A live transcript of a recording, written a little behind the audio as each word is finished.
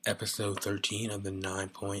Episode 13 of the 9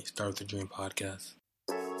 Point Start the Dream podcast.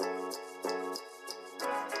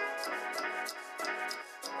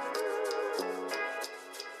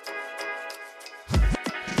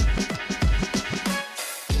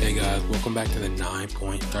 Hey guys, welcome back to the 9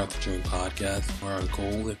 Point Start the Dream podcast, where our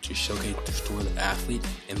goal is to showcase the stories of athletes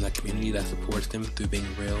and the community that supports them through being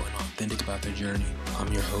real and authentic about their journey.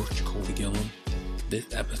 I'm your host, Jacoby Gillum.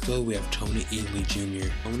 This episode, we have Tony Easley Jr.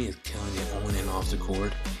 Tony is killing it on and off the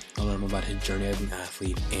court. I'll learn about his journey as an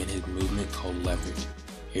athlete and his movement called leverage.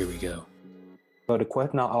 Here we go. So the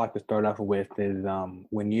question I like to start off with is,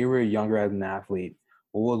 when you were younger as an athlete,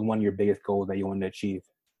 what was one of your biggest goals that you wanted to achieve?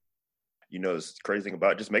 You know, the crazy thing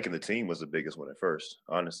about just making the team was the biggest one at first,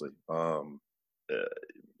 honestly.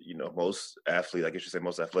 Most athletes, I guess you say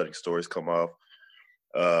most athletic stories come off.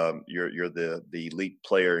 You're the elite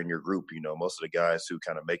player in your group. You know, most of the guys who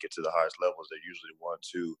kind of make it to the highest levels, they're usually the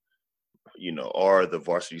ones who, are the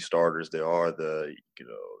varsity starters. They are the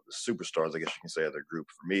superstars, I guess you can say, of their group.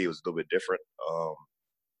 For me, it was a little bit different.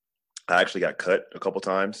 I actually got cut a couple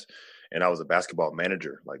times, and I was a basketball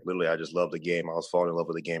manager. Like, literally, I just loved the game. I was falling in love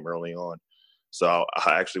with the game early on. So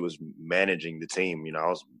I actually was managing the team. You know, I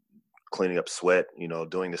was cleaning up sweat,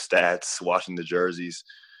 doing the stats, washing the jerseys.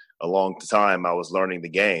 A long time I was learning the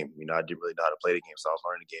game. I didn't really know how to play the game, so I was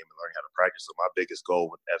learning the game and learning how to practice. So my biggest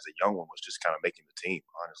goal as a young one was just kind of making the team,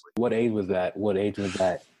 honestly. What age was that? What age was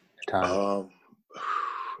that time?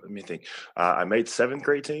 Let me think. I made seventh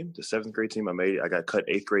grade team. The seventh grade team I got cut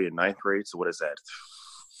 8th grade and 9th grade. So what is that?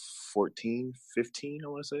 14, 15, I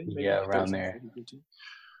want to say. Maybe around 13, there. 15.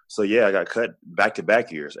 So yeah, I got cut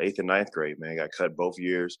back-to-back years, 8th and 9th grade, man. I got cut both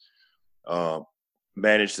years.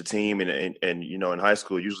 Managed the team, and in high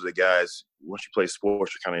school, usually the guys, once you play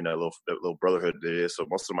sports, you're kind of in that little brotherhood there is. So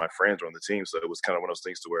most of my friends were on the team, so it was kind of one of those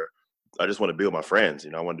things to where I just want to be with my friends.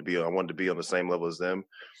 I wanted to be on the same level as them.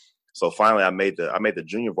 So finally, I made the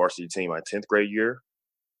junior varsity team my 10th grade year.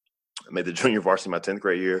 I made the junior varsity my 10th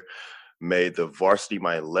grade year. Made the varsity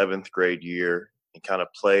my 11th grade year, and kind of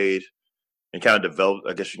played and kind of developed,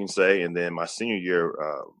 I guess you can say. And then my senior year,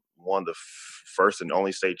 won the first and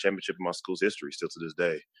only state championship in my school's history, still to this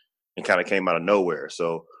day, and kind of came out of nowhere.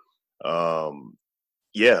 So, my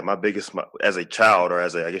biggest as a child, or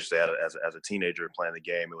as a teenager playing the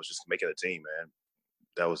game, it was just making the team, man.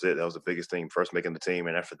 That was it. That was the biggest thing. First making the team,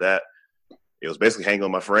 and after that, it was basically hanging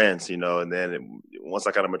with my friends, And then once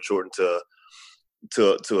I kind of matured to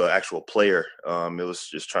an actual player, it was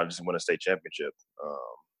just trying to win a state championship.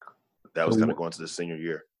 That was kind of going to the senior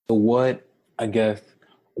year. So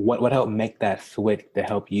what helped make that switch to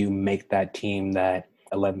help you make that team that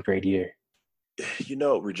 11th grade year?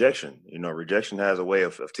 Rejection. Rejection has a way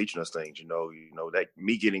of teaching us things. That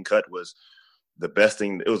me getting cut was the best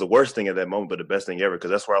thing. It was the worst thing at that moment, but the best thing ever, because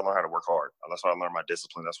that's where I learned how to work hard. That's where I learned my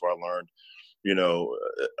discipline. That's where I learned,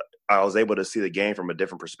 I was able to see the game from a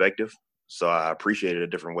different perspective. So I appreciate it a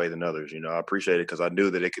different way than others. I appreciate it because I knew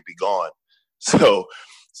that it could be gone. So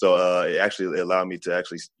it actually allowed me to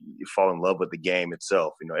actually fall in love with the game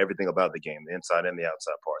itself. Everything about the game, the inside and the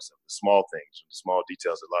outside parts of it, the small things, the small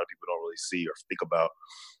details that a lot of people don't really see or think about.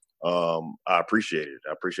 I appreciate it.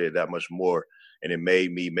 I appreciate it that much more. And it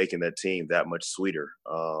made me making that team that much sweeter.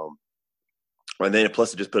 And then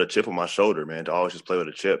plus it just put a chip on my shoulder, man, to always just play with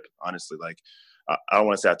a chip. Honestly, like, I don't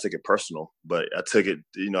want to say I took it personal, but I took it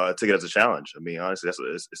as a challenge. I mean, honestly,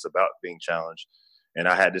 it's about being challenged. And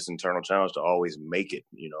I had this internal challenge to always make it.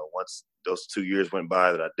 Once those 2 years went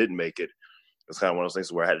by that I didn't make it, it's kind of one of those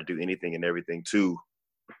things where I had to do anything and everything to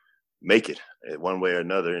make it one way or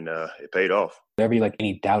another, and it paid off. Was there ever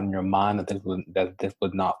any doubt in your mind that this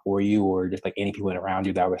was not for you, or just like any people around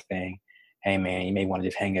you that were saying, "Hey, man, you may want to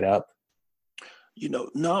just hang it up"?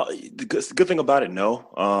 No. The good thing about it, no.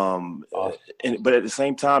 Awesome. But at the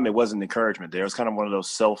same time, it wasn't encouragement. There was kind of one of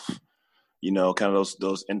those kind of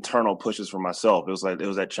those internal pushes for myself. It was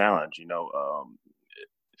that challenge.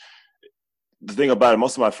 The thing about it,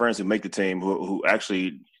 most of my friends who make the team, who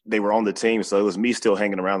actually they were on the team, so it was me still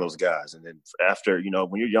hanging around those guys. And then after,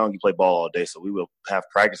 when you're young, you play ball all day, so we will have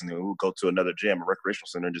practice and then we would go to another gym, a recreational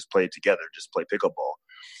center, and just play together, just play pickup ball.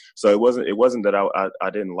 So it wasn't that I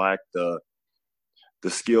didn't lack the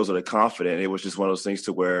skills or the confidence. It was just one of those things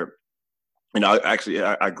to where,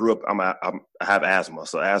 I grew up. I have asthma,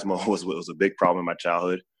 so asthma was a big problem in my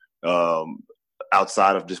childhood.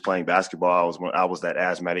 Outside of just playing basketball, I was that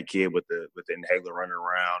asthmatic kid with the inhaler running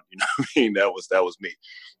around. You know what I mean? That was me.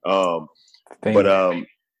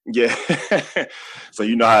 Yeah. So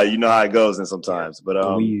you know how it goes, and sometimes, but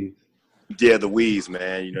the wheeze,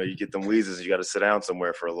 man. You get them wheezes. You got to sit down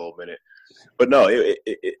somewhere for a little minute. But no,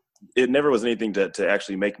 it never was anything to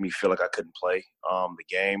actually make me feel like I couldn't play the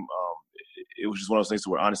game. It was just one of those things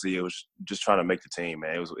where honestly, it was just trying to make the team,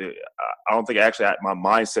 man. I don't think my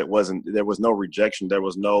mindset there was no rejection. There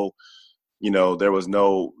was no, there was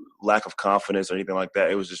no lack of confidence or anything like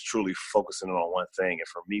that. It was just truly focusing on one thing. And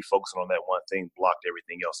for me, focusing on that one thing blocked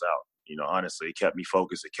everything else out. Honestly, it kept me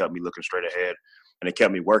focused. It kept me looking straight ahead, and it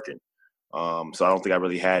kept me working. So I don't think I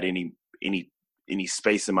really had any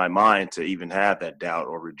space in my mind to even have that doubt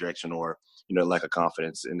or rejection or, lack of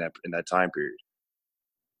confidence in that time period.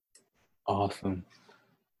 Awesome.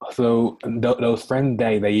 So those friends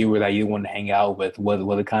that you wanted to hang out with,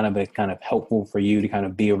 was it kind of helpful for you to kind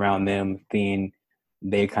of be around them, seeing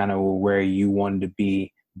they kind of were where you wanted to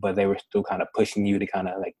be, but they were still kind of pushing you to kind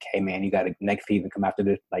of like, hey man, you got to next season come after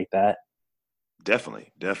this, like that?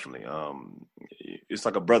 Definitely. It's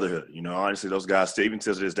like a brotherhood, honestly, those guys, even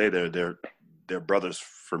to this day, they're brothers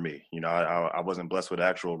for me. I wasn't blessed with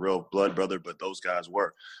actual real blood brother, but those guys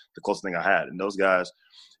were the closest thing I had. And those guys,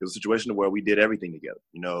 it was a situation where we did everything together.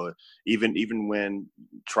 Even when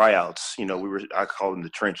tryouts, I call them the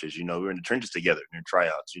trenches. We were in the trenches together in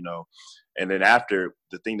tryouts. And then after,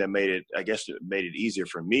 the thing that made it easier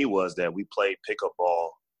for me was that we played pickup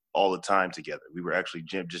ball all the time together. We were actually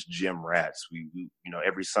gym rats. We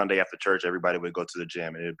every Sunday after church, everybody would go to the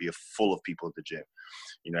gym, and it'd be full of people at the gym.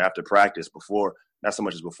 After practice, not so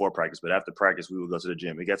much as before practice, but after practice, we would go to the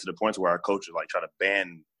gym. It got to the point where our coach would try to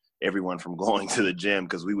ban everyone from going to the gym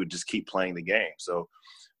because we would just keep playing the game. So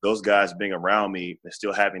those guys being around me and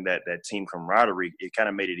still having that team camaraderie, it kind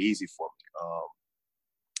of made it easy for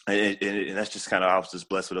me. And that's just kind of, I was just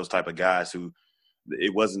blessed with those type of guys who,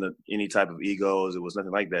 it wasn't any type of egos. It was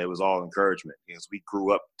nothing like that. It was all encouragement because we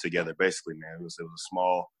grew up together, basically, man. It was a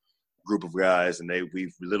small group of guys, and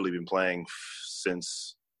we've literally been playing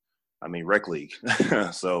since, rec league.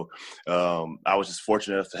 So I was just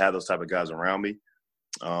fortunate enough to have those type of guys around me.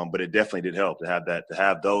 But it definitely did help to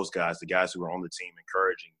have those guys, the guys who were on the team,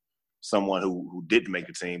 encouraging someone who didn't make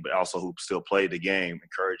the team, but also who still played the game,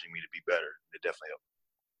 encouraging me to be better. It definitely helped.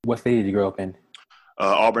 What state did you grow up in?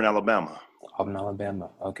 Auburn, Alabama. Auburn, Alabama.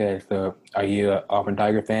 Okay, so are you an Auburn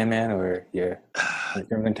Tiger fan, man, or you're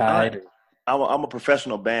Crimson Tide? I'm a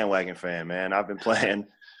professional bandwagon fan, man. I've been playing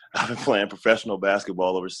professional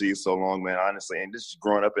basketball overseas so long, man, honestly. And just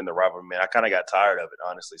growing up in the rivalry, man, I kind of got tired of it,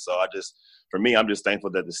 honestly. So for me, I'm just thankful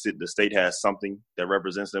that the state has something that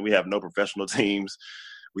represents them. We have no professional teams.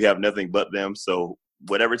 We have nothing but them. So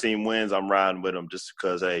whatever team wins, I'm riding with them just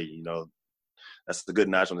because, hey, that's the good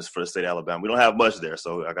notch on this for the state of Alabama. We don't have much there,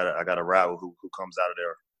 so I gotta ride with who comes out of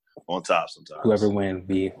there on top sometimes. Whoever wins,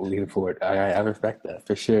 we lead forward. I respect that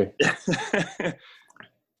for sure.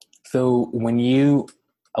 So when you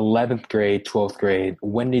 11th grade, 12th grade,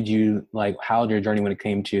 when did you how was your journey when it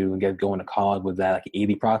came to going to college? Was that an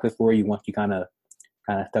easy process for you once you kind of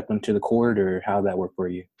stepped into the court, or how did that work for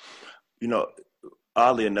you?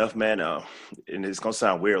 Oddly enough, man, and it's gonna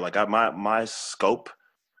sound weird, my scope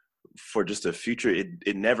for just the future,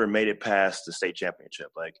 it never made it past the state championship.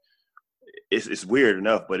 It's weird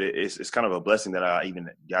enough, but it's kind of a blessing that I even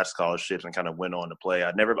got scholarships and kind of went on to play.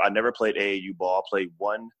 I never played AAU ball. I played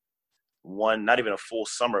one, not even a full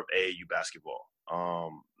summer of AAU basketball.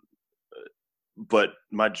 But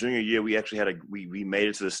my junior year, we actually we made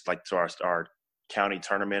it to this, to our county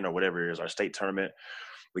tournament or whatever it is, our state tournament.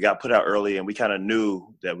 We got put out early, and we kind of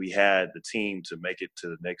knew that we had the team to make it to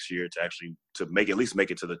the next year to at least make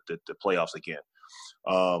it to the playoffs again.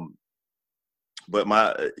 But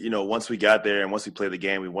once we got there and once we played the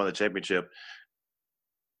game, we won the championship.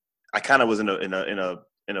 I kind of was in a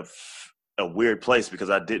weird place because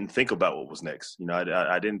I didn't think about what was next.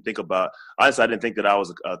 I didn't think about – honestly, I didn't think that I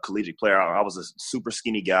was a collegiate player. I was a super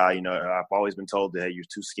skinny guy. I've always been told that, hey, you're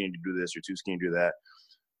too skinny to do this, you're too skinny to do that.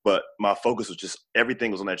 But my focus was just everything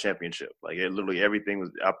was on that championship. Literally everything was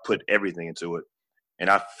 – I put everything into it. And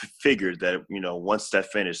I figured that, once that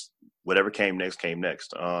finished, whatever came next came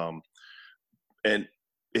next. And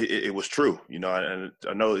it was true. And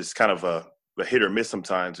I know it's kind of a hit or miss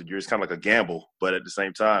sometimes. It's kind of like a gamble. But at the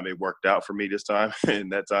same time, it worked out for me this time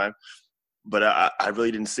and that time. But I really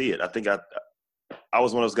didn't see it. I think I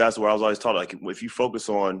was one of those guys where I was always taught, if you focus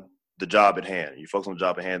on the job at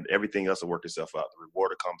hand, everything else will work itself out. The reward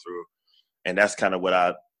will come through. And that's kind of what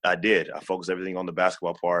I did. I focused everything on the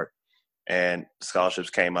basketball part, and scholarships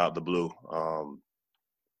came out the blue,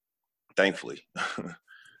 thankfully.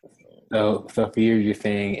 So for you, you're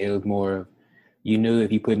saying it was more, you knew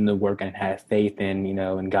if you put in the work and had faith in,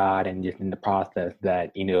 in God and just in the process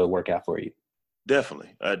that, it would work out for you. Definitely.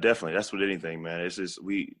 That's with anything, man. It's just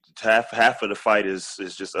half of the fight is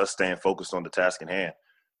just us staying focused on the task in hand.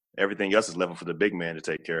 Everything else is left for the big man to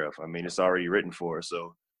take care of. I mean, it's already written for us.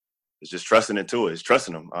 So it's just trusting into it. It's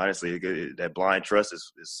trusting them. Honestly, that blind trust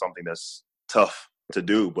is something that's tough to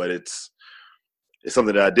do, but it's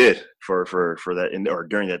something that I did for that or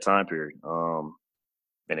during that time period.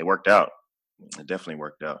 And it worked out. It definitely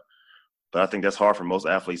worked out. But I think that's hard for most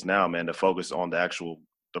athletes now, man, to focus on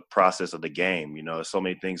the process of the game. You know, there's so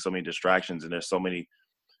many things, so many distractions, and there's so many,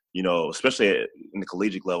 you know, especially in the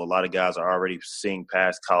collegiate level, a lot of guys are already seeing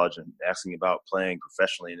past college and asking about playing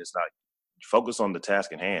professionally, and it's not focus on the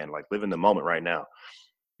task at hand, like live in the moment right now.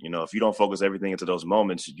 You know, if you don't focus everything into those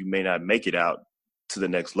moments, you may not make it out to the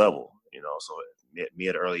next level, you know. So me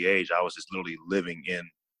at an early age, I was just literally living in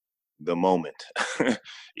the moment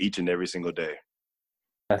each and every single day.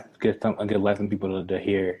 That's good. A good lesson people to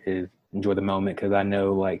hear is enjoy the moment, because I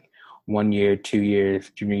know like 1 year, 2 years,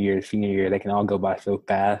 junior year, senior year, they can all go by so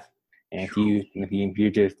fast. And if you're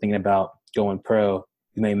just thinking about going pro,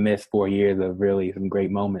 you may miss 4 years of really some great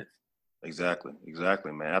moments. Exactly,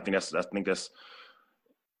 man. I think that's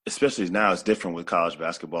especially now it's different with college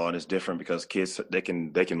basketball, and it's different because kids they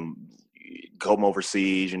can come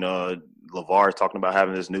overseas. You know, LeVar is talking about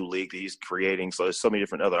having this new league that he's creating. So there's so many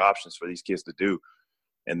different other options for these kids to do.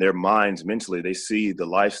 And their minds mentally, they see the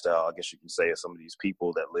lifestyle, I guess you can say, of some of these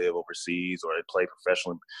people that live overseas or they play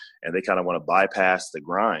professionally, and they kind of want to bypass the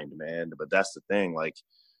grind, man. But that's the thing, like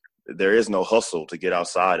there is no hustle to get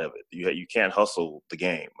outside of it. You can't hustle the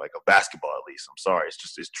game, like a basketball at least. I'm sorry,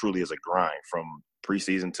 it truly is a grind from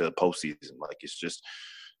preseason to postseason. Like it's just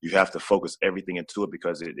you have to focus everything into it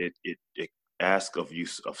because it asks of you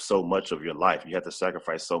of so much of your life. You have to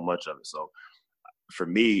sacrifice so much of it. So for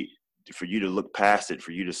me, for you to look past it,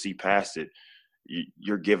 for you to see past it,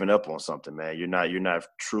 you're giving up on something, man. You're not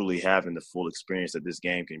truly having the full experience that this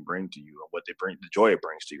game can bring to you, and what the joy it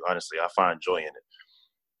brings to you. Honestly, I find joy in it.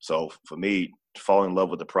 So for me, fall in love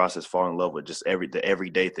with the process, fall in love with just the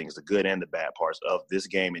everyday things, the good and the bad parts of this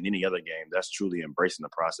game and any other game. That's truly embracing the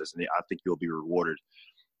process, and I think you'll be rewarded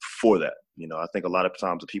for that. You know, I think a lot of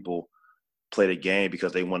times the people play the game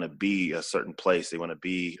because they want to be a certain place. They want to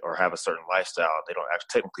be or have a certain lifestyle. They don't actually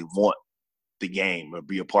technically want the game or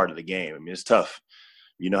be a part of the game. I mean, it's tough.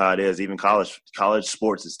 You know how it is. Even college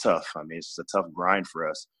sports is tough. I mean, it's a tough grind for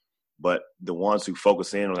us. But the ones who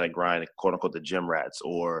focus in on that grind, quote unquote, the gym rats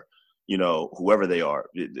or, you know, whoever they are,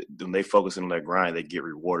 when they focus in on that grind, they get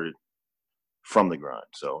rewarded from the grind.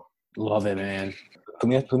 So love it, man.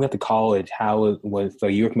 Coming up to college, how it was so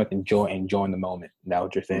you were coming up enjoying the moment. Is that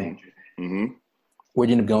what you're saying? Mm-hmm. Where'd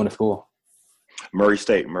you end up going to school? Murray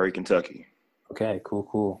State, Murray, Kentucky. Okay,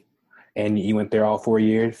 cool. And you went there all 4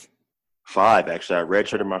 years? 5, actually. I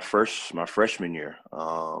redshirted my freshman year,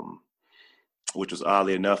 which was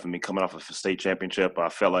oddly enough. I mean, coming off of a state championship, I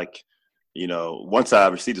felt like, you know, once I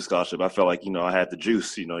received the scholarship, I felt like, you know, I had the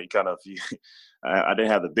juice. You know, I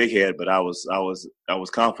didn't have the big head, but I was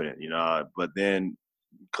confident. You know, but then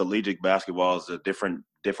collegiate basketball is a different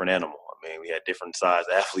animal. I mean, we had different size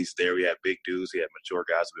athletes there. We had big dudes. We had mature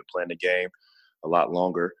guys who've been playing the game a lot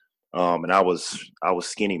longer. And I was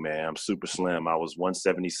skinny, man. I'm super slim. I was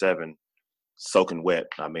 177, soaking wet.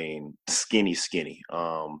 I mean, skinny.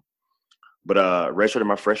 But redshirted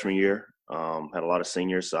my freshman year. Had a lot of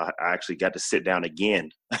seniors, so I actually got to sit down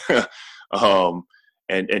again,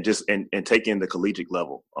 and take in the collegiate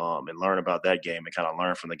level, and learn about that game and kind of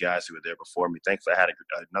learn from the guys who were there before me. Thankfully, I had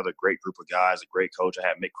another great group of guys, a great coach. I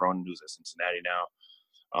had Mick Cronin, who's at Cincinnati now.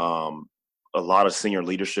 A lot of senior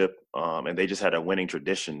leadership, and they just had a winning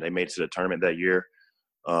tradition. They made it to the tournament that year.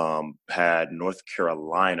 Had North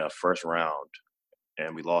Carolina first round,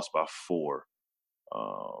 and we lost by 4.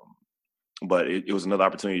 But it was another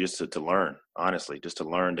opportunity just to learn, honestly, just to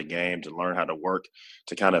learn the game, to learn how to work,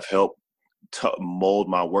 to kind of help to mold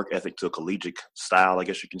my work ethic to a collegiate style, I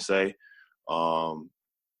guess you can say. And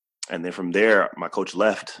then from there, my coach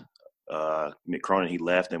left. Mick Cronin, he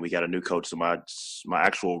left, and we got a new coach. So my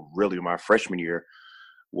freshman year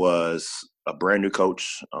was a brand new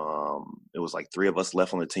coach. It was like 3 of us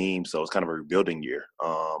left on the team, so it was kind of a rebuilding year.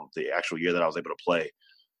 The actual year that I was able to play,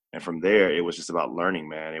 and from there, it was just about learning,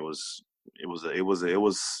 man. It was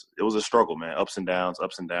a struggle, man. Ups and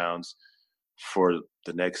downs for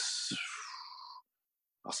the next.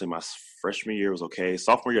 I'll say my freshman year was okay.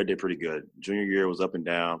 Sophomore year I did pretty good. Junior year was up and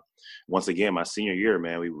down. Once again, my senior year,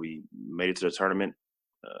 man, we made it to the tournament,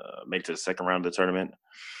 made it to the second round of the tournament.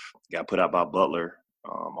 Got put out by Butler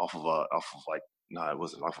off of a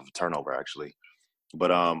turnover actually.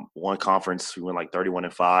 But one conference, we went like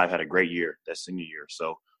 31-5. Had a great year that senior year.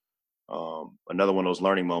 So another one of those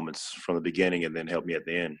learning moments from the beginning, and then helped me at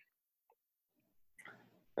the end.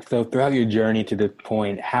 So throughout your journey to this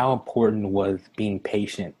point, how important was being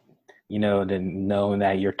patient then knowing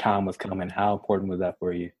that your time was coming? How important was that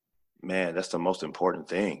for you? Man, that's the most important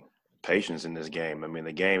thing. Patience in this game. I mean,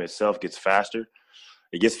 the game itself gets faster.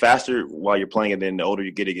 It gets faster while you're playing, and then the older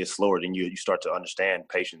you get, it gets slower. Then you start to understand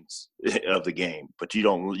patience of the game. But you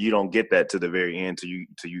don't get that to the very end till you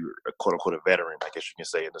quote unquote a veteran, I guess you can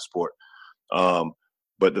say, in the sport. Um,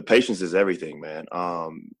 but the patience is everything, man. A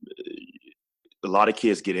lot of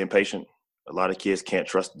kids get impatient. A lot of kids can't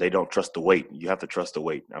trust. They don't trust the wait. You have to trust the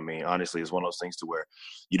wait. I mean, honestly, it's one of those things to where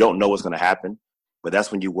you don't know what's going to happen, but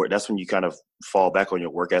that's when you work. That's when you kind of fall back on your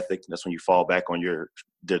work ethic. That's when you fall back on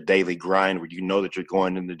the daily grind, where you know that you're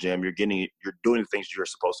going in the gym. You're doing the things you're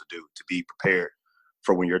supposed to do to be prepared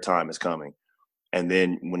for when your time is coming. And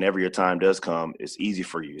then whenever your time does come, it's easy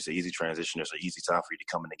for you. It's an easy transition. It's an easy time for you to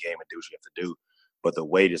come in the game and do what you have to do. But the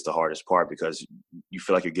wait is the hardest part because you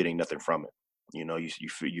feel like you're getting nothing from it.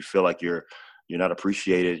 You feel like you're not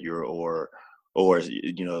appreciated.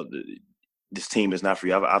 This team is not for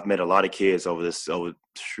you. I've met a lot of kids over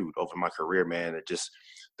my career, man,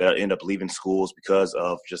 that end up leaving schools because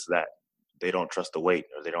of just that. They don't trust the wait,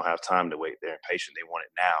 or they don't have time to wait. They're impatient. They want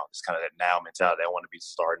it now. It's kind of that now mentality. I want to be the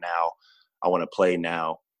star now. I want to play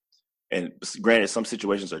now. And granted, some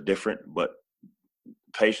situations are different, but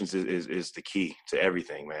patience is the key to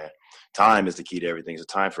everything, man. Time is the key to everything. It's a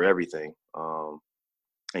time for everything. And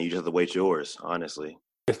you just have to wait yours, honestly.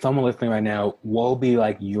 If someone listening right now, what will be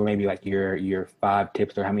like your 5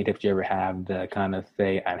 tips, or how many tips you ever have to kind of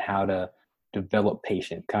say on how to develop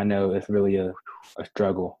patience? I know it's really a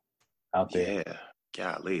struggle out there. Yeah,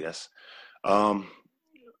 golly, that's one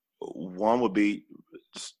would be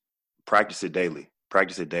just practice it daily.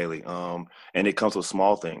 Practice it daily. And it comes with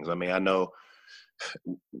small things. I mean, I know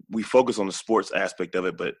we focus on the sports aspect of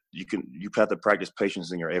it, but you have to practice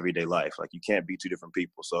patience in your everyday life. Like, you can't be two different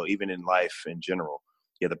people. So even in life in general,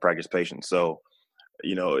 you have to practice patience. So,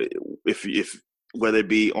 if whether it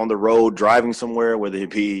be on the road driving somewhere, whether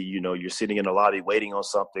it be, you're sitting in the lobby waiting on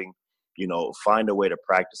something, find a way to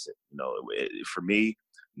practice it. For me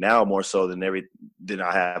now, more so than I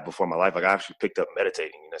have before in my life, like, I actually picked up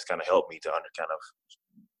meditating, and that's kind of helped me to kind of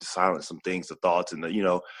silence some things, the thoughts, and kind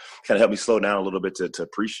of help me slow down a little bit to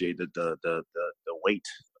appreciate the weight,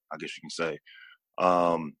 I guess you can say.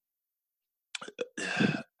 I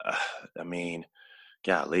mean,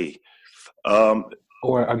 golly.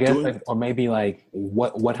 Or I guess, or maybe like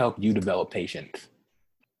what helped you develop patience?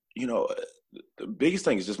 The biggest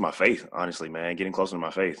thing is just my faith, honestly, man, getting closer to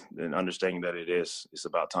my faith and understanding that it's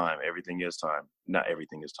about time. Everything is time. Not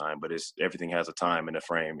everything is time, but everything has a time and a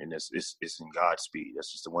frame, and it's in God's speed.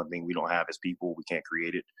 That's just the one thing we don't have as people. We can't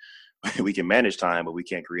create it. We can manage time, but we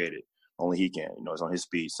can't create it. Only He can. It's on His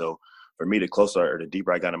speed. So for me, the closer or the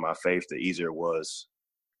deeper I got in my faith, the easier it was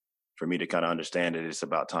for me to kind of understand that it's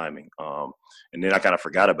about timing. And then I kind of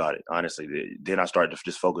forgot about it, honestly. Then I started to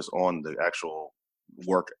just focus on the actual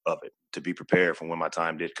work of it, to be prepared for when my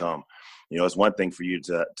time did come. It's one thing for you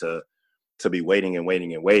to be waiting and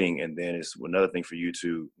waiting and waiting, and then it's another thing for you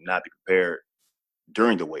to not be prepared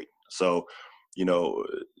during the wait. So,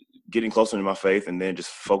 getting closer to my faith, and then just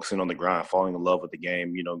focusing on the grind, falling in love with the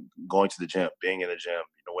game, going to the gym, being in the gym,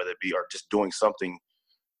 whether it be, or just doing something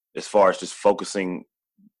as far as just focusing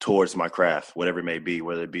towards my craft, whatever it may be,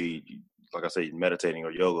 whether it be, like I say, meditating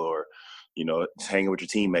or yoga, or hanging with your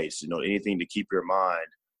teammates, anything to keep your mind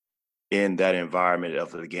in that environment of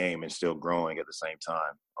the game and still growing at the same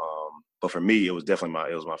time. But for me, it was definitely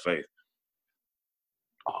my faith.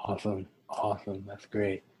 Awesome. That's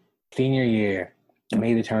great. Senior year,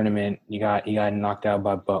 made the tournament. You got knocked out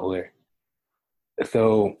by Butler.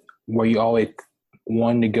 So were you always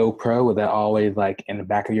wanting to go pro? Was that always like in the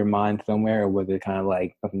back of your mind somewhere, or was it kind of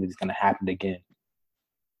like something that's going to happen again?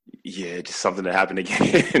 Yeah, just something that happened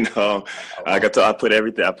again. I put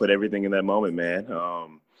everything in that moment, man.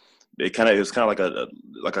 It was kind of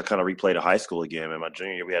like I kind of replayed a high school again. In my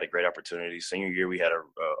junior year, we had a great opportunity. Senior year, we had a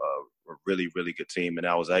really, really good team, and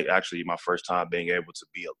that was actually my first time being able to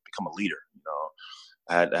become a leader.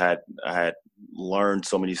 I had learned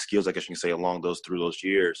so many skills, I guess you can say, through those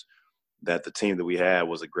years, that the team that we had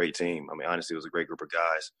was a great team. I mean, honestly, it was a great group of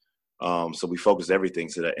guys. So we focused everything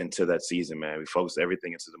into that season, man. We focused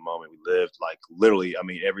everything into the moment. We lived like literally, I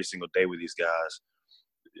mean, every single day with these guys.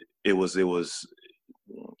 It was.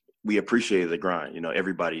 We appreciated the grind.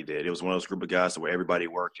 Everybody did. It was one of those group of guys where everybody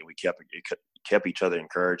worked, and we kept each other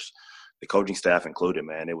encouraged, the coaching staff included,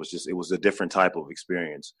 man. It was a different type of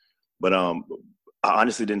experience. But I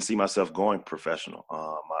honestly didn't see myself going professional.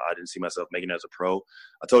 I didn't see myself making it as a pro.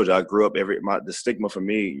 I told you, I grew up the stigma for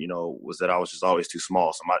me, was that I was just always too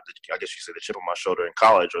small. So I guess you say the chip on my shoulder in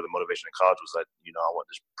college, or the motivation in college, was that, I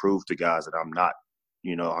wanted to prove to guys that I'm not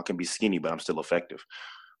I can be skinny, but I'm still effective.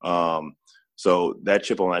 So that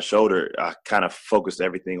chip on my shoulder, I kind of focused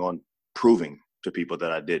everything on proving to people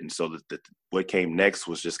that I didn't. So what came next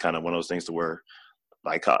was just kind of one of those things to where,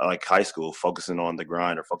 like high school, focusing on the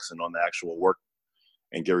grind or focusing on the actual work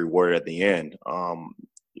and get rewarded at the end.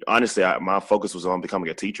 Honestly, my focus was on becoming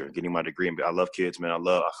a teacher, getting my degree. And I love kids, man. I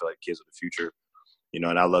feel like kids are the future,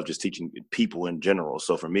 and I love just teaching people in general.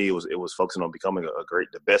 So for me, it was focusing on becoming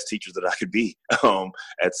the best teacher that I could be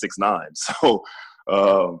at 6'9". So,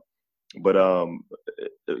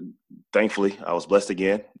 thankfully, I was blessed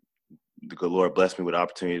again. The good Lord blessed me with the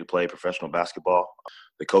opportunity to play professional basketball.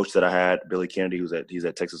 The coach that I had, Billy Kennedy, he's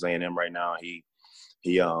at Texas A&M right now. He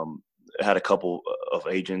had a couple of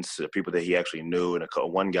agents, people that he actually knew, and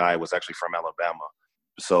one guy was actually from Alabama.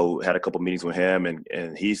 So had a couple meetings with him,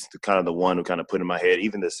 and he's the one who kind of put in my head.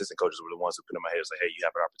 Even the assistant coaches were the ones who put in my head, say, "Hey, you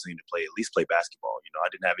have an opportunity to at least play basketball." I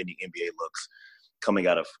didn't have any NBA looks coming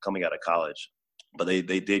out of college, but they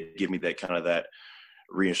did give me that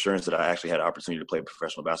reassurance that I actually had an opportunity to play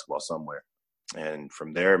professional basketball somewhere. And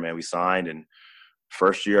from there, man, we signed. And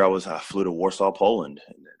first year I flew to Warsaw, Poland,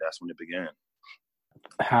 and that's when it began.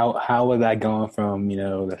 How was that going from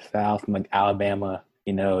the South, like Alabama,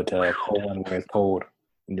 to Poland where it's cold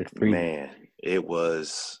and it's freezing? Man, it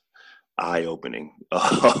was eye-opening,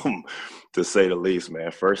 to say the least,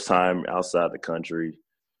 man. First time outside the country,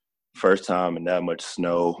 first time in that much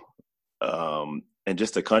snow, and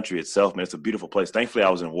just the country itself, man. It's a beautiful place. Thankfully, I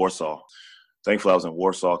was in Warsaw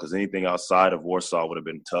because anything outside of Warsaw would have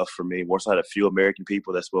been tough for me. Warsaw had a few American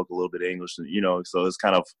people that spoke a little bit of English, and so it's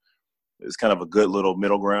kind of a good little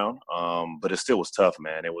middle ground, but it still was tough,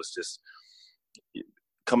 man. It was just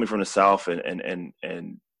coming from the South and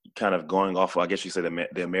kind of going off, I guess you say,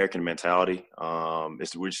 the American mentality.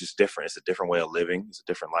 It's just different. It's a different way of living. It's a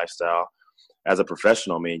different lifestyle. As a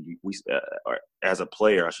professional, I mean, or as a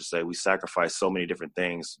player, I should say, we sacrifice so many different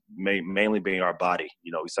things, mainly being our body.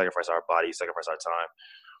 We sacrifice our body, sacrifice our time.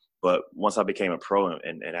 But once I became a pro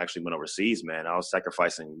and actually went overseas, man, I was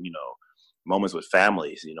sacrificing, moments with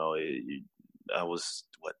families. I was,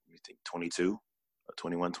 22,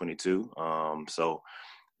 21, 22. So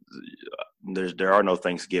there are no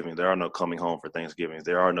Thanksgiving. There are no coming home for Thanksgiving.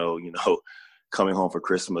 There are no, coming home for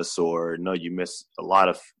Christmas, or no, you miss a lot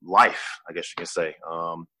of life, I guess you can say.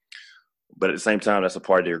 But at the same time, that's a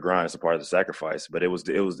part of your grind. It's a part of the sacrifice. But it was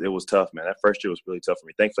tough, man. That first year was really tough for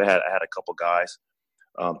me. Thankfully, I had a couple guys,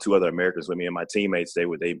 2 other Americans with me, and my teammates. They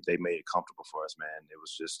made it comfortable for us, man. It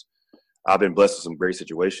was just, I've been blessed with some great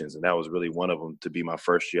situations, and that was really one of them. To be my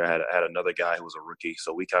first year, I had another guy who was a rookie,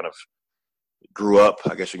 so we kind of grew up,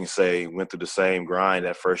 I guess you can say, went through the same grind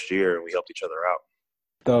that first year, and we helped each other out.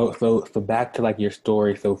 So back to your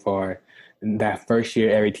story so far. That first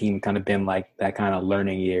year, every team kind of been that kind of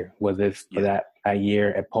learning year. Was this for that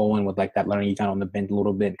year at Poland? Was that learning you kind of on the bench a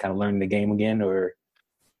little bit, kind of learning the game again, or?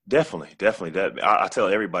 Definitely. That I tell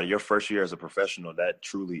everybody, your first year as a professional, that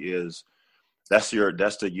truly is. That's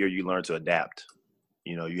the year you learn to adapt.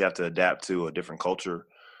 You have to adapt to a different culture,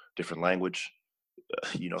 different language.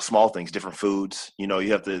 Small things, different foods. You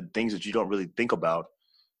have to things that you don't really think about.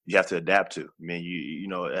 You have to adapt to. I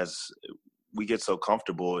mean, as we get so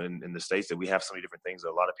comfortable in the States that we have so many different things that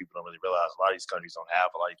a lot of people don't really realize. A lot of these countries don't have.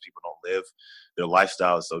 A lot of these people don't live. Their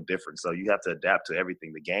lifestyle is so different. So you have to adapt to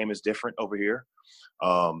everything. The game is different over here.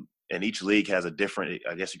 And each league has a different,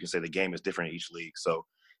 I guess you can say the game is different in each league. So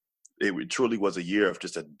it truly was a year of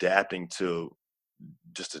just adapting to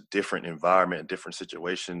just a different environment, different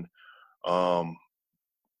situation.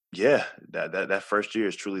 That first year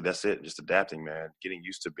is truly, that's it. Just adapting, man, getting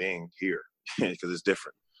used to being here because it's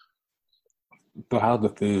different. So how's the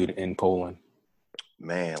food in Poland?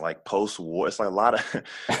 Man, post-war, it's a lot of,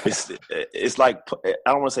 it's like, I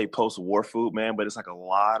don't want to say post-war food, man, but it's a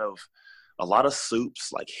lot of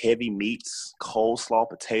soups, heavy meats, coleslaw,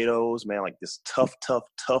 potatoes, man, this tough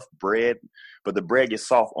bread. But the bread gets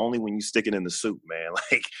soft only when you stick it in the soup, man.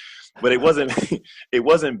 But it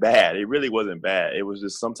wasn't bad. It really wasn't bad. It was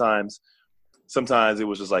just sometimes it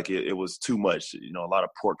was just it was too much. A lot of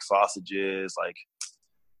pork sausages,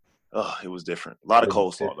 it was different. A lot of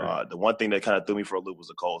coleslaw. The one thing that kind of threw me for a loop was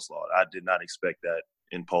the coleslaw. I did not expect that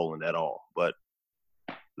in Poland at all. But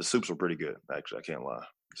the soups were pretty good, actually. I can't lie.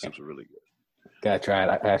 The soups were really good. Gotta try it.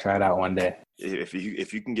 I gotta try it out one day. If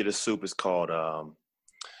you can get a soup, it's called a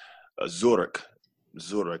Zurich.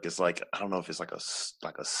 It's I don't know if it's like a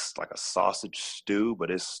sausage stew, but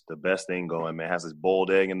it's the best thing going, man. It has this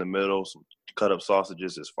boiled egg in the middle, some cut up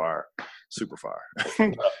sausages. It's fire, super fire.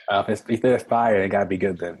 If it's fire, it gotta be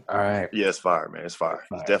good then. All right. Yeah, it's fire, man. It's fire.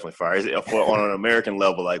 It's definitely fire. On an American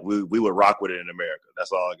level, we would rock with it in America.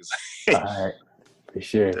 That's all I can say. All right. For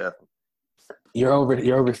sure. Definitely. You're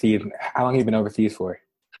overseas. How long have you been overseas for?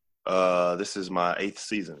 This is my 8th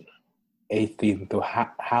season. 8th season. So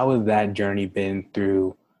how has that journey been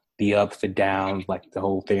through the ups, the downs, like the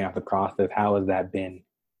whole figuring out the process? How has that been?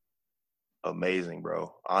 Amazing,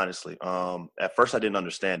 bro. Honestly. At first I didn't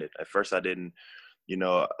understand it. At first I didn't,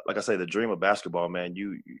 like I say, the dream of basketball, man,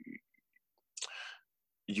 you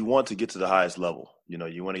want to get to the highest level.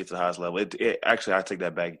 You want to get to the highest level. It actually, I take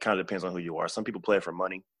that back. It kind of depends on who you are. Some people play it for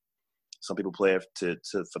money. Some people play it for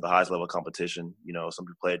the highest level of competition. Some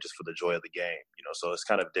people play it just for the joy of the game. So it's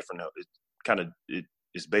kind of different.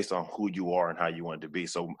 It's based on who you are and how you want it to be.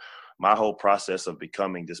 So my whole process of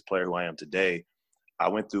becoming this player who I am today, I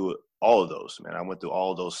went through all of those, man. I went through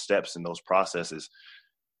all of those steps and those processes.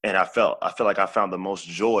 And I feel like I found the most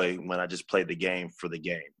joy when I just played the game for the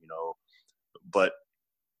game, But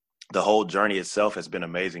the whole journey itself has been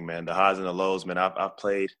amazing, man. The highs and the lows, man. I've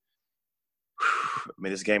played. I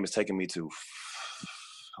mean, this game has taken me to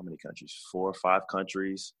how many countries? 4 or 5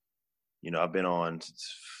 countries. I've been on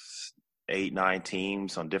 8, 9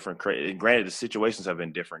 teams on different. Granted, the situations have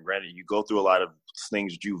been different. Granted, you go through a lot of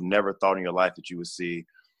things that you've never thought in your life that you would see.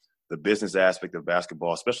 The business aspect of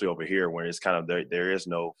basketball, especially over here, where it's kind of there is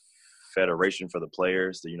no federation for the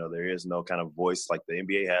players. There is no kind of voice like the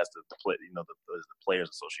NBA has the Players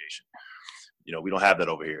Association. We don't have that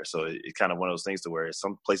over here. So it's kind of one of those things to where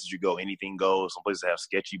some places you go, anything goes. Some places have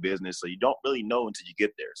sketchy business. So you don't really know until you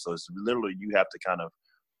get there. So it's literally you have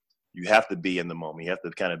to be in the moment. You have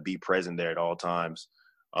to kind of be present there at all times.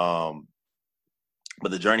 But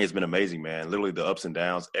the journey has been amazing, man. Literally the ups and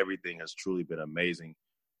downs, everything has truly been amazing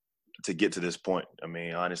to get to this point. I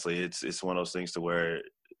mean, honestly, it's one of those things to where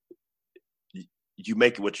you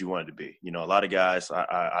make it what you want it to be. A lot of guys,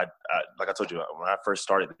 I like I told you, when I first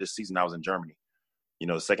started this season, I was in Germany.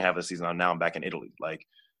 The second half of the season, I'm back in Italy. Like,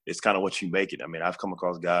 it's kind of what you make it. I mean, I've come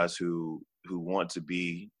across guys who want to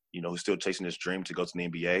be, who's still chasing this dream to go to the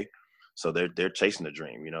NBA. So they're chasing the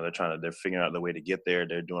dream. They're figuring out the way to get there.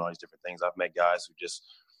 They're doing all these different things. I've met guys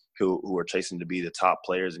who are chasing to be the top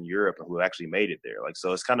players in Europe and who actually made it there. Like,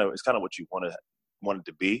 so it's kind of what you want it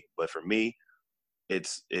to be. But for me,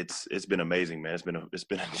 it's been amazing, man. It's been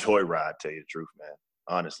a joyride, to tell you the truth, man.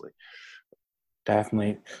 Honestly.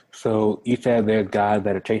 Definitely. So you said there's guys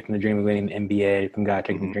that are chasing the dream of winning the NBA, some guys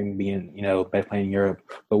chasing the dream of being, best player in Europe.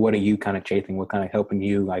 But what are you kind of chasing? What kind of helping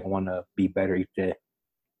you want to be better each day?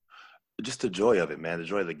 Just the joy of it, man. The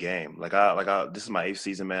joy of the game. This is my 8th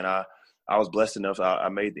season, man. I was blessed enough. I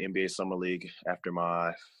made the NBA Summer League after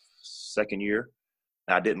my 2nd year.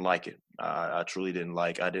 And I didn't like it. I truly didn't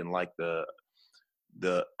like. I didn't like the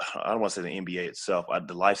I don't want to say the NBA itself.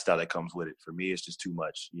 The lifestyle that comes with it. For me, it's just too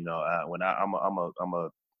much. When I'm a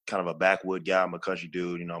kind of a backwood guy. I'm a country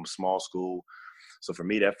dude. I'm a small school. So for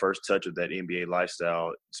me, that first touch of that NBA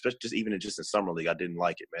lifestyle, especially even in summer league, I didn't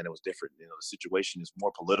like it, man. It was different. The situation is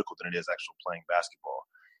more political than it is actual playing basketball.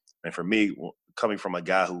 And for me, coming from a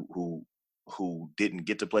guy who didn't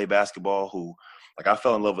get to play basketball, I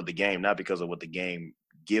fell in love with the game, not because of what the game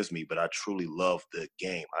gives me, but I truly love the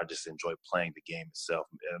game. I just enjoy playing the game itself.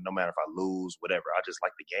 And no matter if I lose, whatever, I just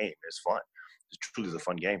like the game. It's fun. It truly is a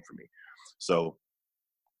fun game for me. So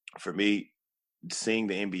for me, seeing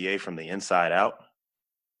the NBA from the inside out,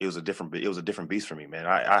 it was a different beast for me, man.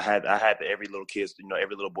 I had every little kid's,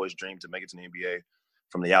 every little boy's dream to make it to the NBA.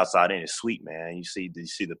 From the outside in, it's sweet, man. You see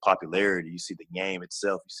the popularity, you see the game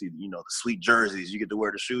itself, you see the sweet jerseys, you get to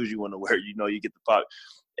wear the shoes you want to wear, you get the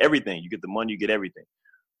everything, you get the money, you get everything.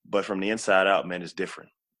 But from the inside out, man, it's different.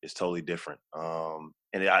 It's totally different.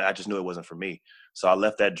 And I just knew it wasn't for me. So I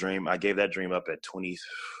left that dream. I gave that dream up at 20,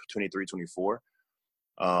 23, 24.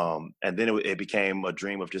 And then it became a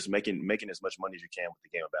dream of just making as much money as you can with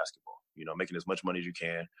the game of basketball, making as much money as you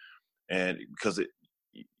can. And because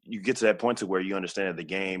you get to that point to where you understand that the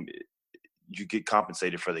game, you get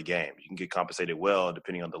compensated for the game. You can get compensated well,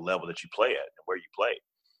 depending on the level that you play at and where you play.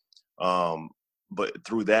 But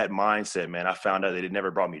through that mindset, man, I found out that it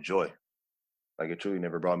never brought me joy. Like, it truly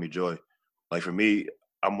never brought me joy. Like, for me,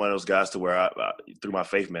 I'm one of those guys to where I through my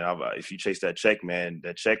faith, man, if you chase that check, man,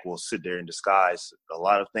 that check will sit there and disguise a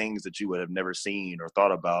lot of things that you would have never seen or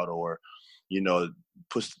thought about, or,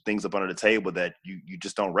 push things up under the table that you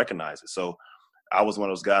just don't recognize it. So I was one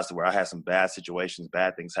of those guys to where I had some bad situations,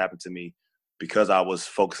 bad things happen to me because I was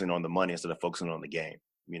focusing on the money instead of focusing on the game.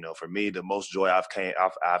 For me, the most joy I've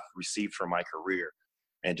received from my career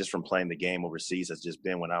and just from playing the game overseas has just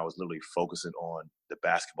been when I was literally focusing on the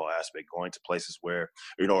basketball aspect, going to places where,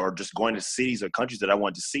 or just going to cities or countries that I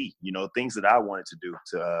wanted to see, things that I wanted to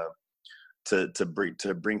do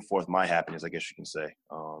to bring forth my happiness, I guess you can say.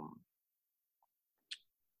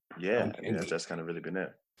 Yeah, I mean that's kind of really been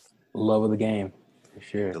it. Love of the game, for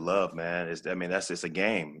sure. The love, man. It's a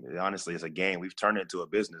game. Honestly, it's a game. We've turned it into a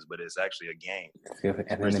business, but it's actually a game.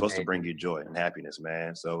 It's supposed to bring you joy and happiness,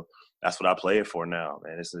 man. So that's what I play it for now,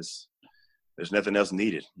 man. There's nothing else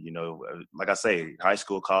needed. Like I say, high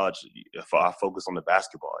school, college, if I focus on the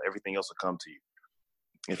basketball, everything else will come to you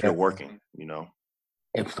if you're working,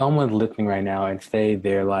 If someone's listening right now and say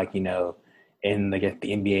they're like, in, I guess,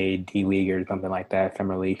 the NBA, D League or something like that,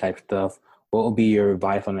 Summer League type stuff, what would be your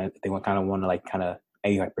advice on it? If they want to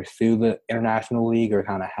maybe pursue the international league, or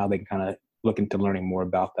kind of how they can kind of look into learning more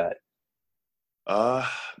about that?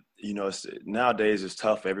 Nowadays it's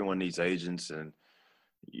tough. Everyone needs agents, and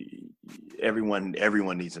everyone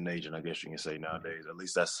needs an agent, I guess you can say nowadays. At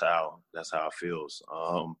least that's how it feels.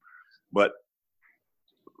 But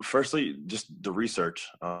firstly, just the research.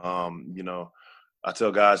 I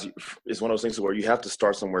tell guys, it's one of those things where you have to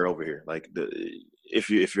start somewhere over here. Like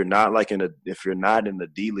if you're not in the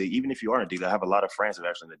D League, even if you are in the D League, I have a lot of friends who are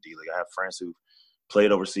actually in the D League. I have friends who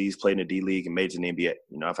played overseas, played in the D League, and made it to the NBA.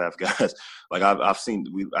 I've had guys like I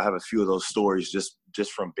have a few of those stories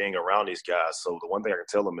just from being around these guys. So the one thing I can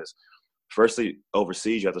tell them is, firstly,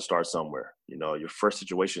 overseas you have to start somewhere. Your first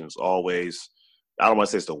situation is always, I don't want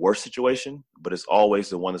to say it's the worst situation, but it's always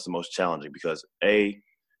the one that's the most challenging, because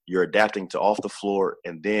you're adapting to off the floor,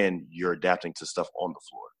 and then you're adapting to stuff on the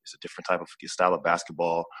floor. It's a different type of style of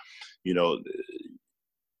basketball.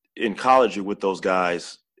 In college, you're with those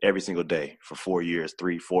guys every single day for 4 years,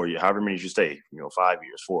 3, 4 years, however many you stay, 5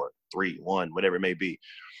 years, 4, 3, 1, whatever it may be.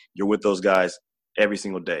 You're with those guys every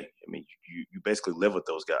single day. I mean, you basically live with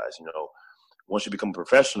those guys. Once you become a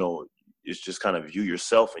professional, it's just kind of you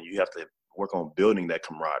yourself, and you have to work on building that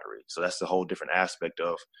camaraderie. So that's the whole different aspect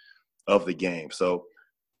of the game. So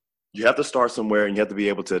you have to start somewhere, and you have to be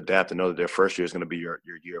able to adapt and know that their first year is going to be your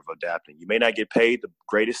year of adapting. You may not get paid the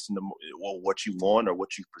greatest what you want or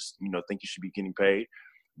what you think you should be getting paid,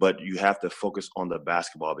 but you have to focus on the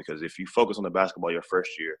basketball, because if you focus on the basketball your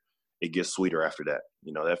first year, it gets sweeter after that.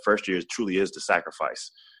 That first year truly is the sacrifice.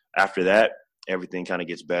 After that, everything kind of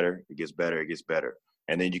gets better. It gets better. It gets better.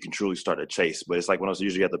 And then you can truly start to chase. But it's like when I was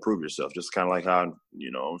usually you have to prove yourself, just kind of like how,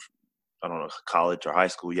 I don't know, college or high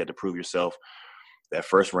school, you had to prove yourself. That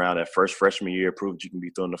first round, that first freshman year, proved you can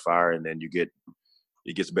be thrown the fire, and then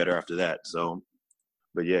it gets better after that. So,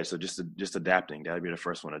 but yeah, so just adapting. That'd be the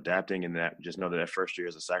first one, adapting, and just know that first year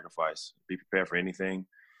is a sacrifice. Be prepared for anything,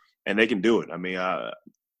 and they can do it. I mean,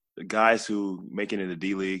 the guys who make it in the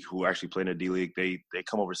D League, who actually play in the D League, they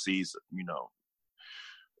come overseas,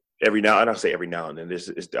 every now, and I say every now and then.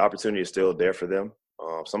 The opportunity is still there for them.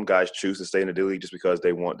 Some guys choose to stay in the D League just because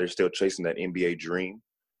they're still chasing that NBA dream.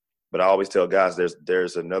 But I always tell guys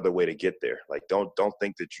there's another way to get there. Like don't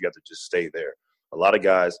think that you have to just stay there. A lot of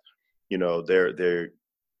guys,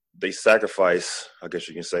 they sacrifice, I guess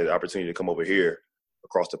you can say, the opportunity to come over here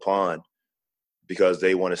across the pond because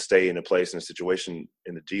they want to stay in a place, in a situation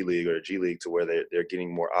in the D League or the G League, to where they're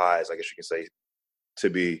getting more eyes, I guess you can say, to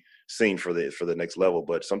be seen for the next level.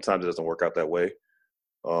 But sometimes it doesn't work out that way.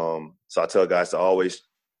 So I tell guys to always,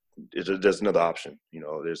 there's another option.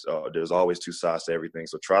 There's always two sides to everything.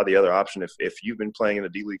 So try the other option. If you've been playing in the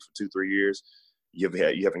D League for 2-3 years, you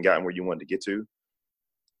haven't gotten where you wanted to get to,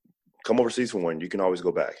 come overseas for one. You can always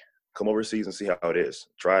go back. Come overseas and see how it is.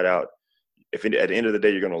 Try it out. At the end of the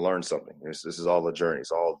day, you're going to learn something. This is all a journey.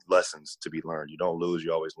 It's all lessons to be learned. You don't lose,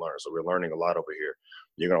 you always learn. So we're learning a lot over here.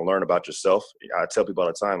 You're going to learn about yourself. I tell people all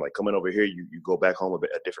the time, like, coming over here, you go back home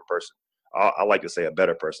a different person. I like to say a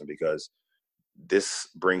better person, because this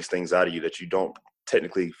brings things out of you that you don't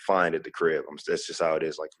technically find at the crib. That's just how it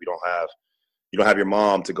is. Like, you don't have your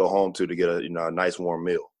mom to go home to get a nice warm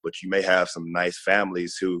meal, but you may have some nice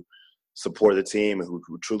families who support the team and who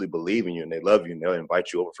truly believe in you, and they love you, and they'll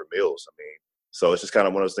invite you over for meals. I mean, so it's just kind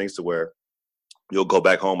of one of those things to where you'll go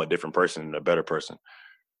back home a different person and a better person.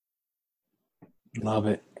 Love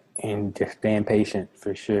it. And just staying patient,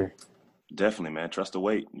 for sure. Definitely, man. Trust the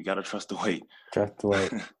wait. You got to trust the wait. Trust the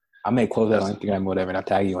wait. I may close that on Instagram or whatever, and I'll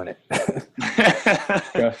tag you on it.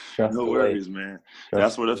 trust no worries, man.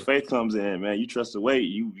 That's where the faith comes in, man. You trust the wait.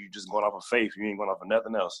 You just going off of faith. You ain't going off of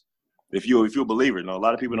nothing else. If you're a believer, a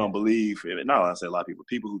lot of people don't believe. Not I say a lot of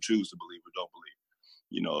people who choose to believe or don't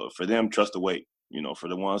believe. For them, trust the wait. For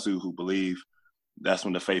the ones who believe, that's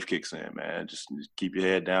when the faith kicks in, man. Just keep your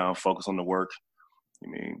head down, focus on the work. I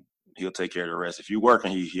mean, he'll take care of the rest. If you're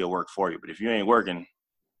working, he'll work for you. But if you ain't working,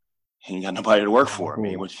 he ain't got nobody to work for. I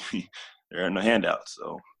mean, there are no handouts.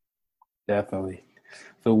 So definitely.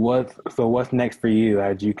 So what's next for you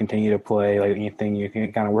as you continue to play? Like, anything you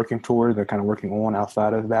can kind of working towards or kind of working on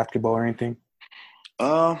outside of basketball or anything?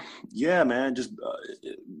 Yeah, man. Just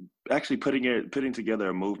actually putting together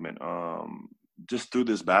a movement, just through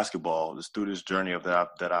this basketball, just through this journey of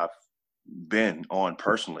that I've been on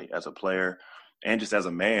personally as a player and just as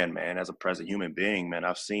a man, as a present human being, man.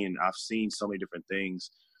 I've seen so many different things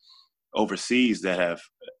overseas that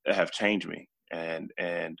have changed me, and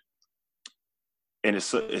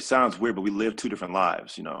it sounds weird, but we live two different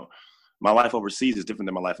lives. My life overseas is different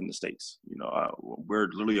than my life in the States. We're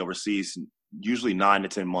literally overseas usually 9 to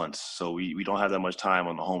 10 months, so we don't have that much time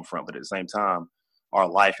on the home front. But at the same time, our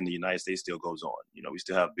life in the United States still goes on. We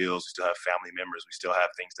still have bills, we still have family members, we still have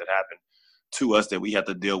things that happen to us that we have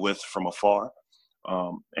to deal with from afar,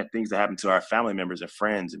 and things that happen to our family members and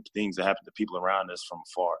friends, and things that happen to people around us from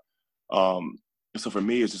afar. So for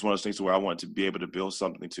me, it's just one of those things where I want to be able to build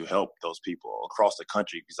something to help those people across the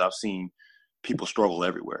country, because I've seen people struggle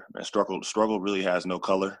everywhere. Man, struggle really has no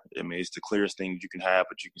color. I mean, it's the clearest thing you can have,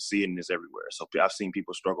 but you can see it and it's everywhere. So I've seen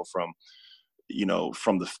people struggle from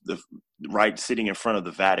the right sitting in front of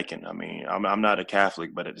the Vatican. I mean, I'm not a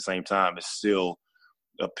Catholic, but at the same time, it's still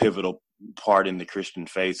a pivotal part in the Christian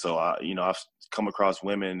faith. So I've come across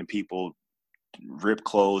women and people ripped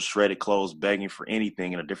clothes, shredded clothes, begging for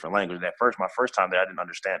anything in a different language. My first time there, I didn't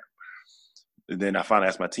understand them. And then I finally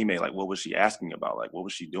asked my teammate, like, what was she asking about? Like, what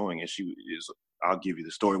was she doing? And I'll give you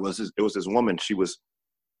the story. It was this woman. She was,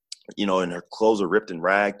 and her clothes were ripped and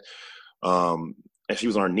ragged. And she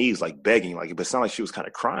was on her knees, like begging, like, but it sounded like she was kind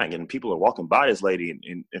of crying. And people are walking by this lady.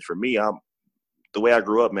 And for me, the way I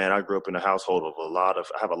grew up, man, I grew up in a household of I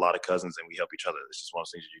have a lot of cousins, and we help each other. It's just one of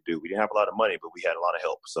those things that you do. We didn't have a lot of money, but we had a lot of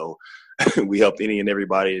help. So we helped any and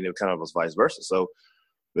everybody, and it kind of was vice versa. So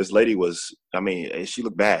this lady she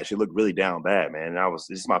looked bad. She looked really down bad, man. And this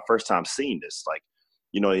is my first time seeing this. Like,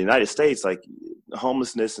 in the United States, like,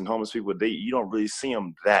 homelessness and homeless people, you don't really see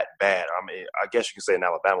them that bad. I mean, I guess you can say in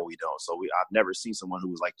Alabama we don't. So I've never seen someone who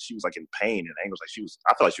was like, she was like in pain and anguish. Like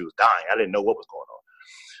I felt like she was dying. I didn't know what was going on.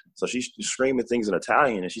 So she's screaming things in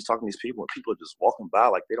Italian, and she's talking to these people, and people are just walking by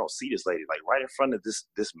like they don't see this lady, like right in front of this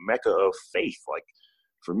mecca of faith. Like,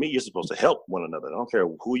 for me, you're supposed to help one another. I don't care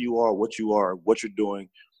who you are, what you're doing,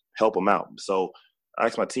 help them out. So I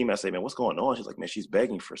asked my team, I say, man, what's going on? She's like, man, she's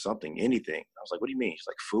begging for something, anything. I was like, what do you mean? She's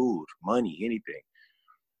like, food, money, anything.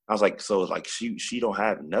 I was like, so it's like she don't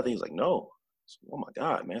have nothing? He's like, no. So, oh my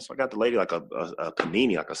God, man. So I got the lady like a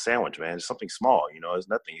panini, like a sandwich, man. It's something small, it's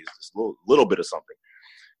nothing. It's just a little bit of something.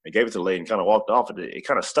 I gave it to the lady and kind of walked off. And it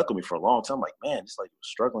kind of stuck with me for a long time. Like, man, this lady was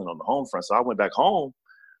struggling on the home front. So I went back home,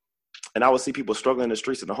 and I would see people struggling in the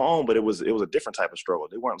streets at the home, but it was a different type of struggle.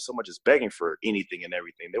 They weren't so much as begging for anything and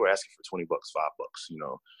everything. They were asking for $20,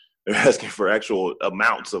 $5. They're asking for actual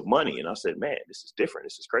amounts of money. And I said, man, this is different.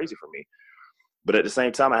 This is crazy for me. But at the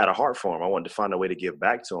same time, I had a heart for them. I wanted to find a way to give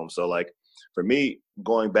back to them. So, like, for me,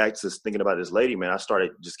 going back to thinking about this lady, man, I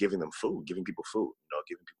started just giving them food, giving people food,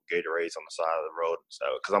 giving people Gatorades on the side of the road. So,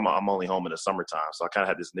 because I'm only home in the summertime. So I kind of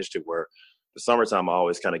had this initiative where the summertime I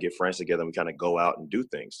always kind of get friends together and we kind of go out and do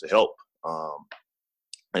things to help.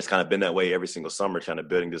 It's kind of been that way every single summer, kind of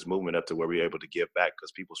building this movement up to where we're able to give back,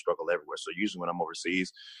 because people struggle everywhere. So usually when I'm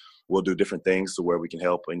overseas, we'll do different things to where we can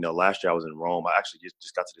help. Last year I was in Rome. I actually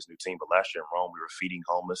just got to this new team, but last year in Rome, we were feeding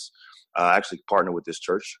homeless. I actually partnered with this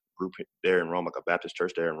church group there in Rome, like a Baptist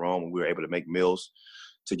church there in Rome. And we were able to make meals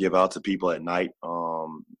to give out to people at night.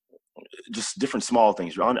 Just different small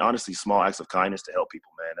things, honestly, small acts of kindness to help people,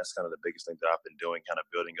 man. That's kind of the biggest thing that I've been doing, kind of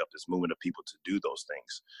building up this movement of people to do those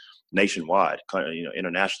things nationwide,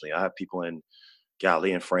 internationally. I have people in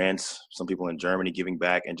in France, some people in Germany giving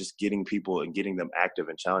back, and just getting people and getting them active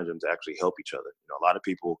and challenge them to actually help each other. A lot of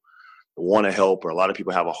people want to help, or a lot of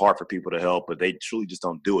people have a heart for people to help, but they truly just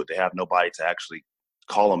don't do it. They have nobody to actually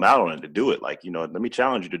call them out on it to do it. Like, let me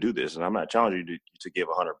challenge you to do this. And I'm not challenging you to give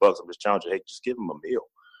 $100. I'm just challenging you, hey, just give them a meal.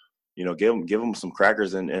 Give them some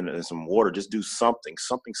crackers and some water. Just do something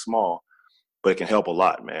small, but it can help a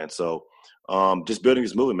lot, man. So just building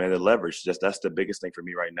this movement, man, the leverage, that's the biggest thing for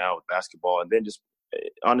me right now with basketball. And then just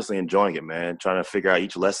honestly enjoying it, man, trying to figure out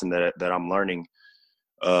each lesson that I'm learning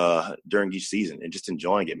during each season, and just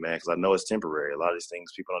enjoying it, man, because I know it's temporary. A lot of these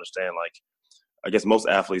things people don't understand. Like, I guess most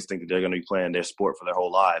athletes think that they're going to be playing their sport for their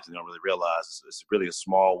whole lives. They don't really realize it's really a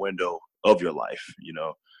small window of your life,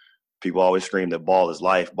 People always scream that ball is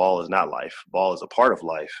life. Ball is not life. Ball is a part of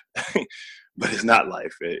life, but it's not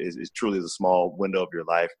life. It's truly a small window of your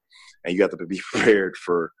life, and you have to be prepared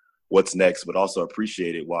for what's next, but also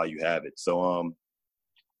appreciate it while you have it. So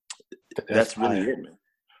that's really it, man.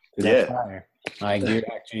 That's fire. Like, you're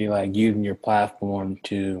actually like using your platform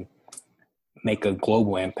to make a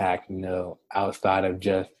global impact, outside of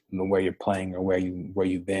just where you're playing or where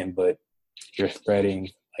you've been, but you're spreading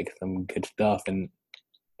like some good stuff, and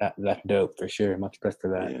that's dope for sure. Much best for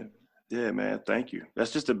that. Yeah. Yeah, man. Thank you.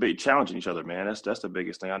 That's just a big challenging each other, man. That's the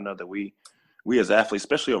biggest thing. I know that we as athletes,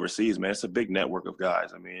 especially overseas, man, it's a big network of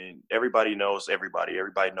guys. I mean, everybody knows everybody.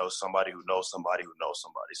 Everybody knows somebody who knows somebody who knows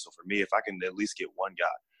somebody. So for me, if I can at least get one guy,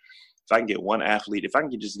 if I can get one athlete, if I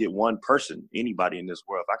can just get one person, anybody in this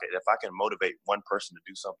world, if I can motivate one person to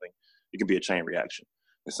do something, it can be a chain reaction.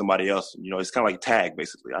 And somebody else, it's kind of like tag,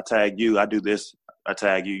 basically. I tag you, I do this, I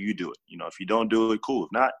tag you, you do it. If you don't do it, cool.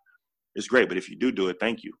 If not, it's great. But if you do it,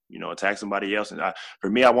 thank you. Attack somebody else. And for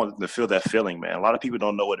me, I want them to feel that feeling, man. A lot of people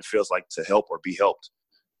don't know what it feels like to help or be helped.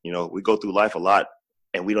 We go through life a lot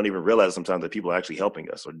and we don't even realize sometimes that people are actually helping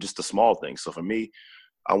us, or just the small things. So for me,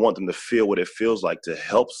 I want them to feel what it feels like to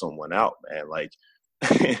help someone out, man. Like,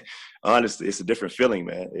 honestly, it's a different feeling,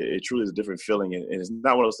 man. It truly is a different feeling. And it's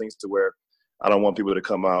not one of those things to where I don't want people to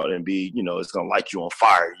come out and be, it's going to light you on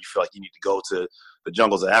fire. You feel like you need to go to the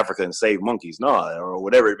jungles of Africa and save monkeys. No, or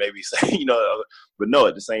whatever it may be saying, but no,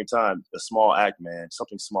 at the same time, a small act, man,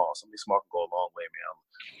 something small can go a long way,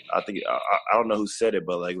 man. I think, I don't know who said it,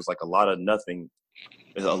 but like, it was like a lot of nothing.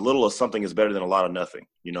 A little of something is better than a lot of nothing.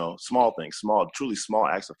 Small things, truly small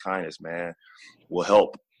acts of kindness, man, will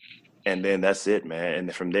help. And then that's it, man.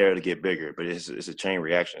 And from there to get bigger, but it's a chain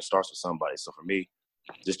reaction. It starts with somebody. So for me,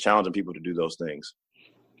 just challenging people to do those things.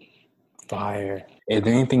 Fire. Is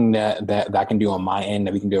there anything that I can do on my end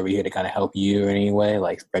that we can do over here to kind of help you in any way,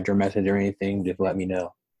 like spread your message or anything? Just let me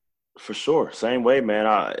know. For sure. Same way, man.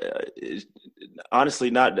 Honestly,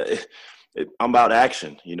 I'm about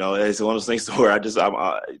action. It's one of those things where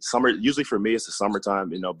summer, usually for me, it's the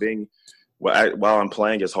summertime, while I'm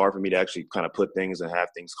playing, it's hard for me to actually kind of put things and have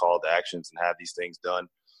things called to actions and have these things done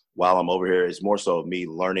while I'm over here. It's more so me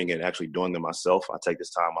learning and actually doing them myself. I take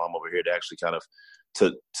this time while I'm over here to actually kind of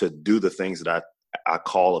to do the things that I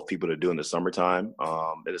call of people to do in the summertime.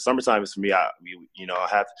 In the summertime is for me. I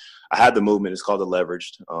have the movement. It's called the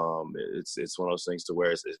Leveraged. It's one of those things to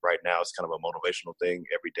where it's right now it's kind of a motivational thing.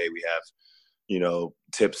 Every day we have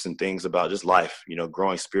tips and things about just life.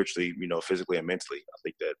 Growing spiritually, physically and mentally. I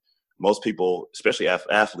think that most people, especially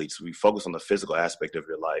athletes, we focus on the physical aspect of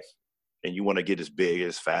your life, and you want to get as big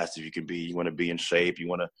as fast as you can be. You want to be in shape.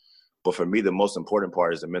 But for me, the most important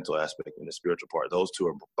part is the mental aspect and the spiritual part. Those two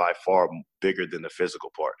are by far bigger than the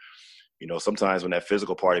physical part. Sometimes when that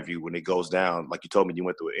physical part of you, when it goes down, like you told me, you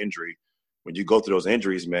went through an injury. When you go through those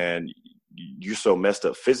injuries, man, you're so messed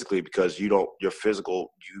up physically because your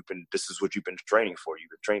physical, this is what you've been training for. You've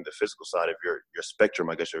been training the physical side of your spectrum,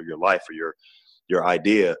 I guess, or your life, or your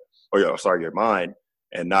idea, or your mind,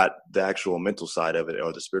 and not the actual mental side of it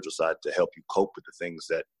or the spiritual side to help you cope with the things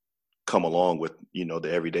that come along with,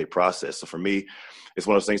 the everyday process. So for me, it's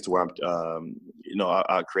one of those things to where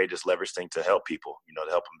I create this leverage thing to help people, to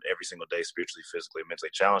help them every single day, spiritually, physically, mentally,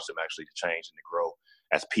 challenge them actually to change and to grow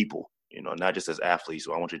as people, not just as athletes.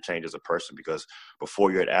 So I want you to change as a person, because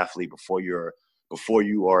before you're an athlete, before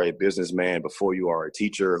you are a businessman, before you are a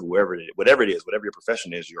teacher, whatever it is, whatever your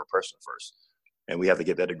profession is, you're a person first. And we have to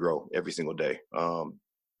get that to grow every single day.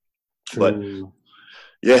 But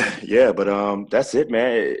that's it,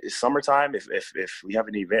 man. It's summertime. If we have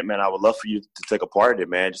an event, man, I would love for you to take a part in it,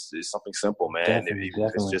 man. It's something simple, man. Definitely.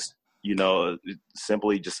 It's just,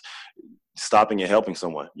 simply just stopping and helping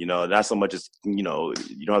someone, not so much as, you don't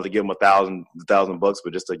have to give them $1,000,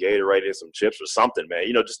 but just a Gatorade and some chips or something, man,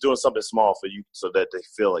 just doing something small for you so that they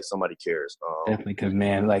feel like somebody cares. Definitely. Cause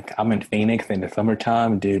man, like I'm in Phoenix in the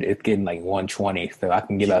summertime, dude, it's getting like 120. So I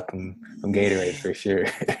can give out some Gatorade for sure.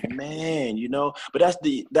 Man, but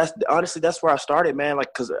honestly, that's where I started, man.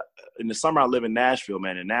 Like, cause in the summer I live in Nashville,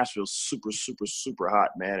 man, and Nashville's super, super, super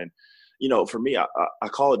hot, man. And, for me, I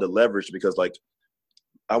call it the leverage because like,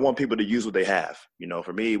 I want people to use what they have.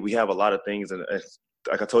 For me, we have a lot of things. And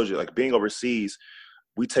like I told you, like being overseas,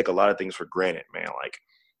 we take a lot of things for granted, man. Like,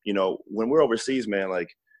 when we're overseas, man, like,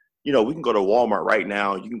 we can go to Walmart right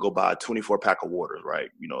now. You can go buy a 24-pack of waters, right?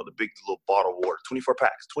 The big little bottle of water, 24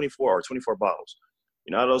 packs, 24 bottles.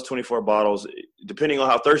 Out of those 24 bottles, depending on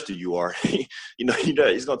how thirsty you are,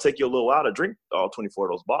 it's going to take you a little while to drink all 24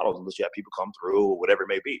 of those bottles unless you have people come through or whatever it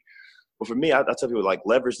may be. But for me, I tell people, like,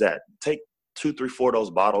 leverage that. Take 2, 3, 4 of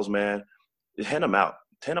those bottles, man. Hand them out.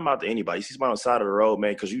 Hand them out to anybody. You see somebody on the side of the road,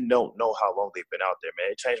 man, because you don't know how long they've been out there,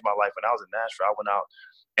 man. It changed my life. When I was in Nashville, I went out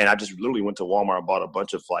and I just literally went to Walmart and bought a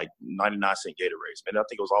bunch of like 99-cent Gatorades. Man, I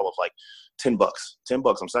think it was all of like $10.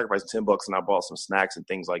 $10. I'm sacrificing $10, and I bought some snacks and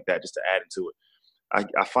things like that just to add into it.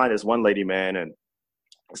 I find this one lady, man, and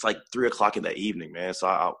it's like 3:00 in the evening, man.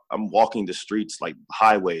 So I'm walking the streets, like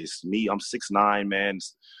highways. I'm 6'9", man.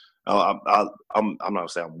 I'm not gonna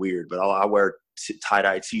say I'm weird, but I wear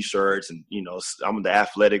tie-dye t-shirts, and I'm the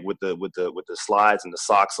athletic with the slides and the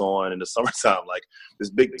socks on in the summertime. Like this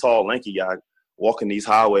big, tall, lanky guy walking these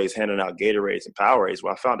highways, handing out Gatorades and Powerades.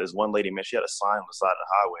 Where I found this one lady, man, she had a sign on the side of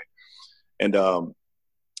the highway, and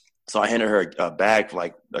so I handed her a bag,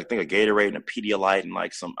 like I think a Gatorade and a Pedialyte and I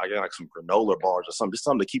got some granola bars or something, just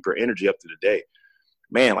something to keep her energy up through the day.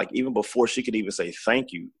 Man, like even before she could even say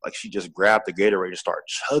thank you, like she just grabbed the Gatorade and started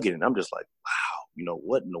chugging, and I'm just like, wow,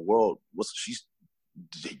 what in the world? She's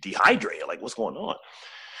dehydrated? Like, what's going on?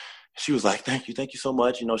 She was like, thank you so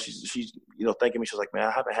much. She's thanking me. She was like, man,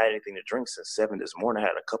 I haven't had anything to drink since 7 this morning. I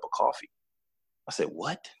had a cup of coffee. I said,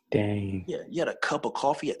 what? Dang. Yeah, you had a cup of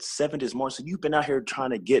coffee at 7 this morning. So you've been out here trying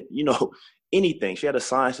to get, anything. She had a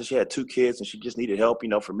sign, so she had 2 kids and she just needed help.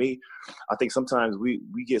 For me, I think sometimes we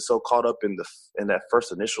get so caught up in that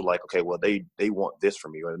first initial, like, okay, well, they want this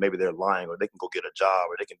from me, or maybe they're lying, or they can go get a job,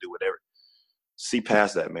 or they can do whatever. See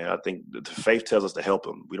past that, man. I think the faith tells us to help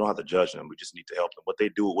them. We don't have to judge them. We just need to help them. What they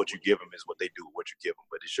do with what you give them is what they do with what you give them.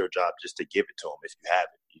 But it's your job just to give it to them if you have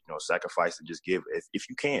it. Sacrifice and just give if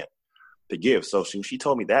you can. To give. So she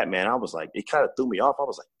told me that, man, I was like, it kind of threw me off. I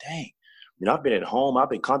was like, dang, I've been at home. I've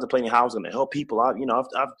been contemplating how I was going to help people. I've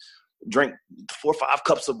drank 4 or 5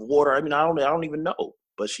 cups of water. I don't even know.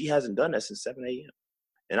 But she hasn't done that since 7 a.m.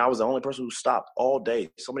 And I was the only person who stopped all day.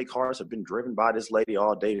 So many cars have been driven by this lady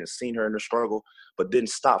all day and seen her in the struggle, but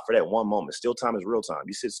didn't stop for that one moment. Still time is real time.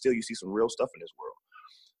 You sit still, you see some real stuff in this world.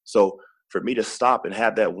 So for me to stop and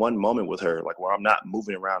have that one moment with her, like where I'm not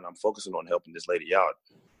moving around, I'm focusing on helping this lady out,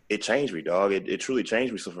 it changed me, dog. It truly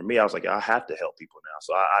changed me. So for me, I was like, I have to help people now.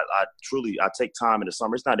 So I take time in the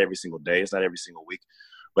summer. It's not every single day. It's not every single week.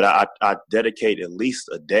 But I dedicate at least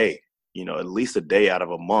a day, at least a day out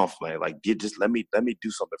of a month, man. Like, let me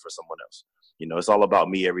do something for someone else. It's all about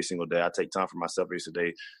me every single day. I take time for myself every single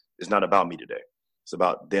day. It's not about me today. It's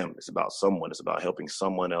about them. It's about someone. It's about helping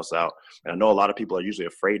someone else out. And I know a lot of people are usually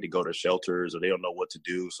afraid to go to shelters, or they don't know what to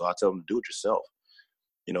do. So I tell them to do it yourself.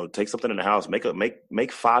 Take something in the house, make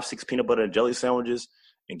 5-6 peanut butter and jelly sandwiches,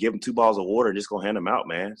 and give them 2 bottles of water, and just go hand them out,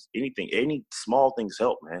 man. Any small things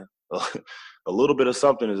help, man. A little bit of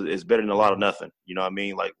something is better than a lot of nothing. You know what I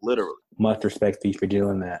mean? Like, literally. Much respect to you for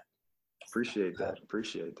doing that. Appreciate that.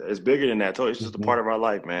 It's bigger than that. It's just a part of our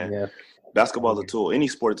life, man. Yeah. Basketball is a tool. Any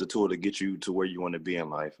sport is a tool to get you to where you want to be in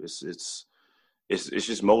life. It's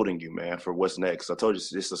just molding you, man, for what's next. I told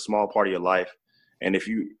you, it's a small part of your life. And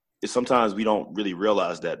sometimes we don't really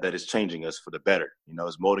realize that it's changing us for the better.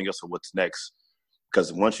 It's molding us for what's next.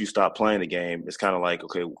 Because once you stop playing the game, it's kind of like,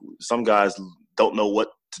 okay, some guys don't know what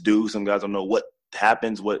to do. Some guys don't know what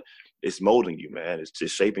happens. It's molding you, man. It's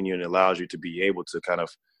just shaping you, and it allows you to be able to kind of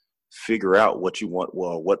figure out what you want,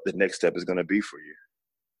 what the next step is going to be for you.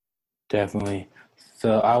 Definitely.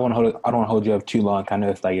 So I don't want to hold you up too long. I know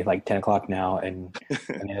it's like 10 o'clock now in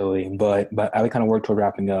Italy, but I would kind of work toward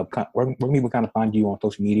wrapping up. Where can people kind of find you on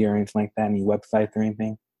social media or anything like that? Any websites or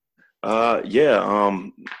anything?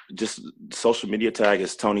 Just social media tag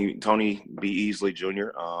is Tony B. Easley Jr.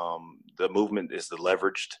 The movement is The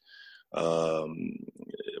Leveraged.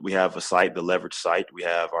 We have a site, The Leverage site. We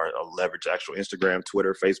have our Leverage actual Instagram,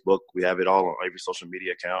 Twitter, Facebook. We have it all on every social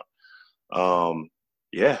media account.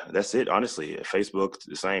 Yeah, that's it. Honestly, Facebook,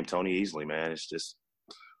 the same. Tony Easley, man. It's just,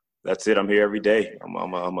 that's it. I'm here every day.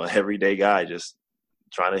 I'm a everyday guy, just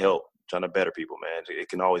trying to help, trying to better people, man. It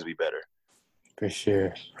can always be better. For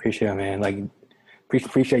sure. Appreciate it, man. Like,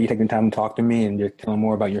 appreciate you taking the time to talk to me and just telling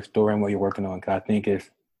more about your story and what you're working on. Because I think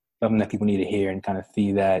it's something that people need to hear and kind of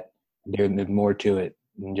see that there's more to it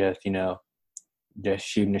than just, just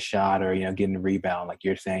shooting a shot or, getting a rebound. Like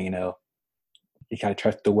you're saying, you kind of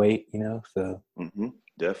trust the weight, so. Mm-hmm.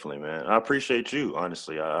 Definitely, man. I appreciate you,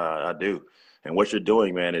 honestly. I do. And what you're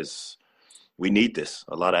doing, man, is we need this.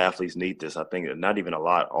 A lot of athletes need this. I think not even a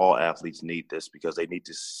lot, all athletes need this, because they need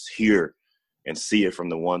to hear and see it from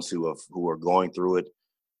the ones who are going through it,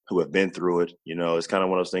 who have been through it. It's kind of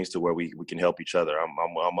one of those things to where we can help each other. I'm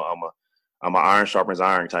an iron sharpens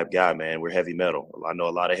iron type guy, man. We're heavy metal. I know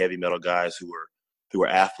a lot of heavy metal guys who are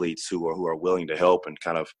athletes who are willing to help and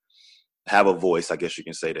kind of have a voice, I guess you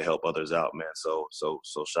can say, to help others out, man. So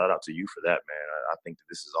shout out to you for that, man. I think that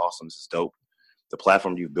this is awesome. This is dope. The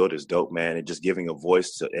platform you've built is dope, man. And just giving a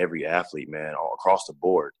voice to every athlete, man, all across the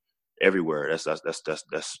board, everywhere. That's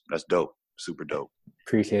dope. Super dope.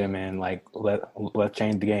 Appreciate it, man. Like, let's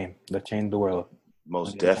change the game. Let's change the world.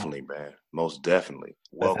 Most definitely, man. Most definitely.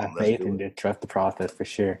 Welcome. Let's have faith and just trust the process for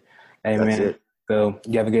sure. Hey, That's man. it. So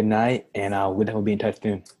you have a good night, and we'll definitely be in touch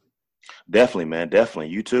soon. Definitely, man. Definitely.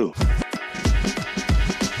 You too.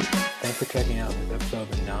 Thanks for checking out this episode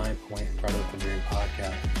of the 9 Point Startup the Dream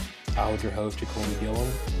podcast. I was your host, Jacoby Gillum.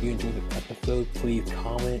 If you enjoyed this episode, please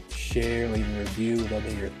comment, share, leave a review. We'd love to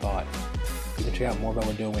hear your thoughts. You can check out more about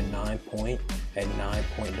what we're doing with 9point at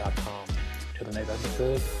 9point.com. Till the next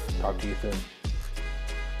episode, talk to you soon.